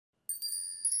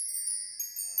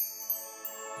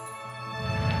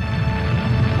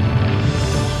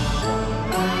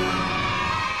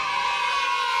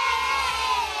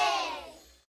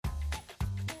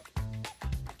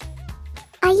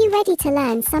ready to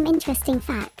learn some interesting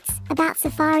facts about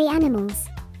safari animals?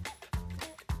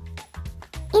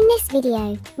 In this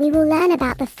video, we will learn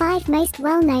about the 5 most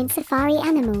well-known safari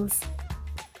animals.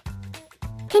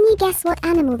 Can you guess what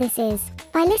animal this is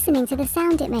by listening to the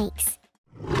sound it makes?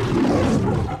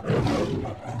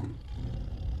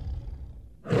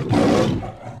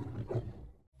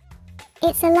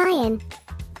 It's a lion.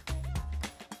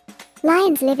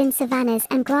 Lions live in savannas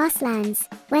and grasslands,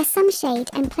 where some shade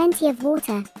and plenty of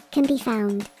water can be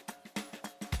found.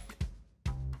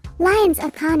 Lions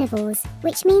are carnivores,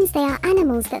 which means they are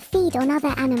animals that feed on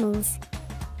other animals.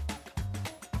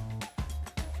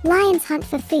 Lions hunt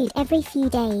for food every few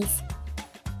days.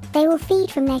 They will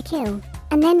feed from their kill,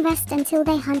 and then rest until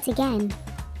they hunt again.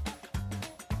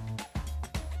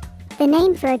 The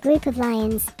name for a group of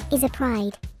lions is a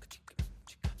pride.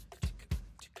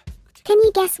 Can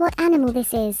you guess what animal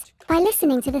this is by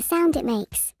listening to the sound it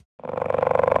makes?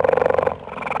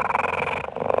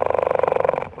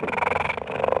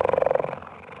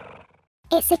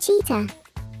 It's a cheetah.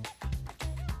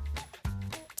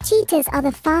 Cheetahs are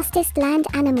the fastest land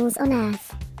animals on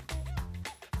Earth.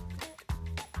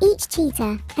 Each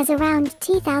cheetah has around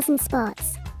 2,000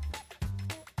 spots.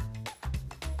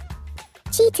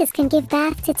 Cheetahs can give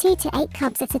birth to 2 to 8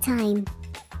 cubs at a time.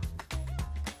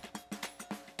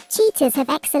 Cheetahs have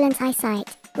excellent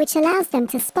eyesight, which allows them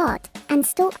to spot and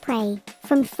stalk prey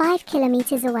from 5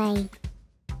 kilometers away.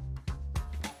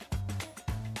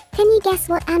 Can you guess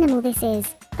what animal this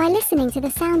is by listening to the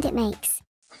sound it makes?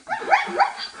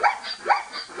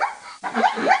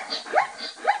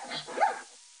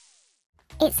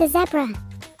 It's a zebra.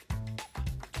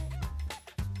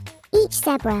 Each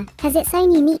zebra has its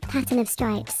own unique pattern of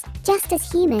stripes, just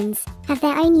as humans have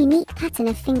their own unique pattern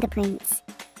of fingerprints.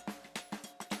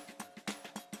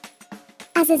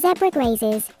 As a zebra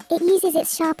grazes, it uses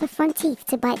its sharper front teeth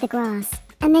to bite the grass,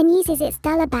 and then uses its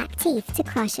duller back teeth to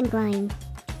crush and grind.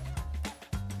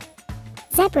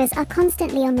 Zebras are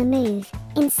constantly on the move,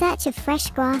 in search of fresh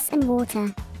grass and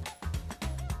water.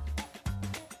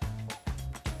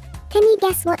 Can you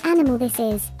guess what animal this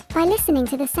is by listening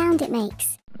to the sound it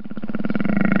makes?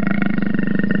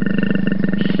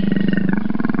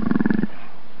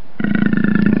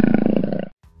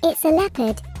 It's a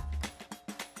leopard.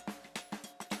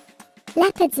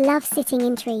 Leopards love sitting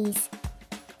in trees.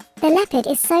 The leopard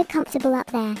is so comfortable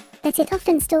up there that it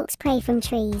often stalks prey from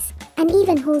trees, and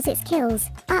even hauls its kills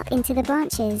up into the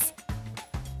branches.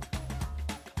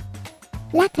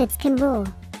 Leopards can roar.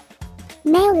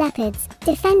 Male leopards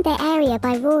defend their area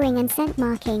by roaring and scent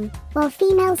marking, while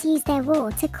females use their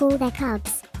roar to call their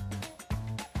cubs.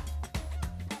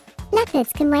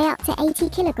 Leopards can weigh up to 80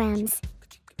 kilograms.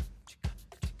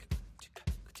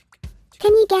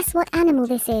 Can you guess what animal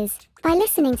this is by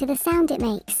listening to the sound it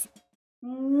makes?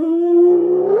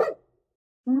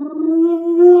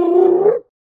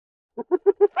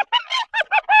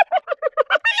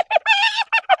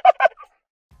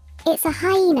 It's a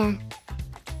hyena.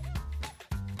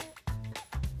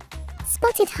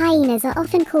 Spotted hyenas are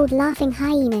often called laughing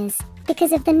hyenas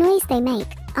because of the noise they make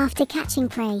after catching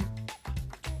prey.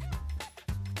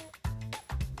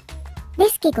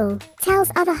 This giggle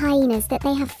tells other hyenas that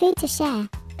they have food to share,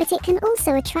 but it can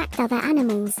also attract other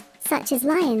animals, such as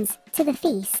lions, to the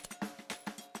feast.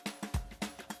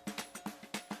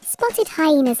 Spotted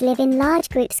hyenas live in large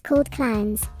groups called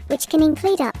clans, which can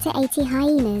include up to 80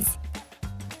 hyenas.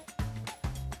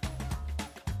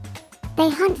 They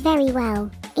hunt very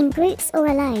well, in groups or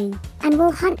alone, and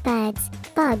will hunt birds,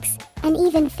 bugs, and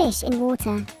even fish in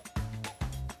water.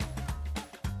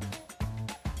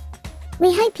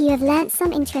 We hope you have learnt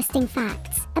some interesting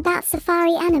facts about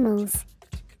safari animals.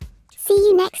 See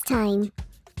you next time.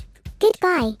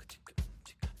 Goodbye.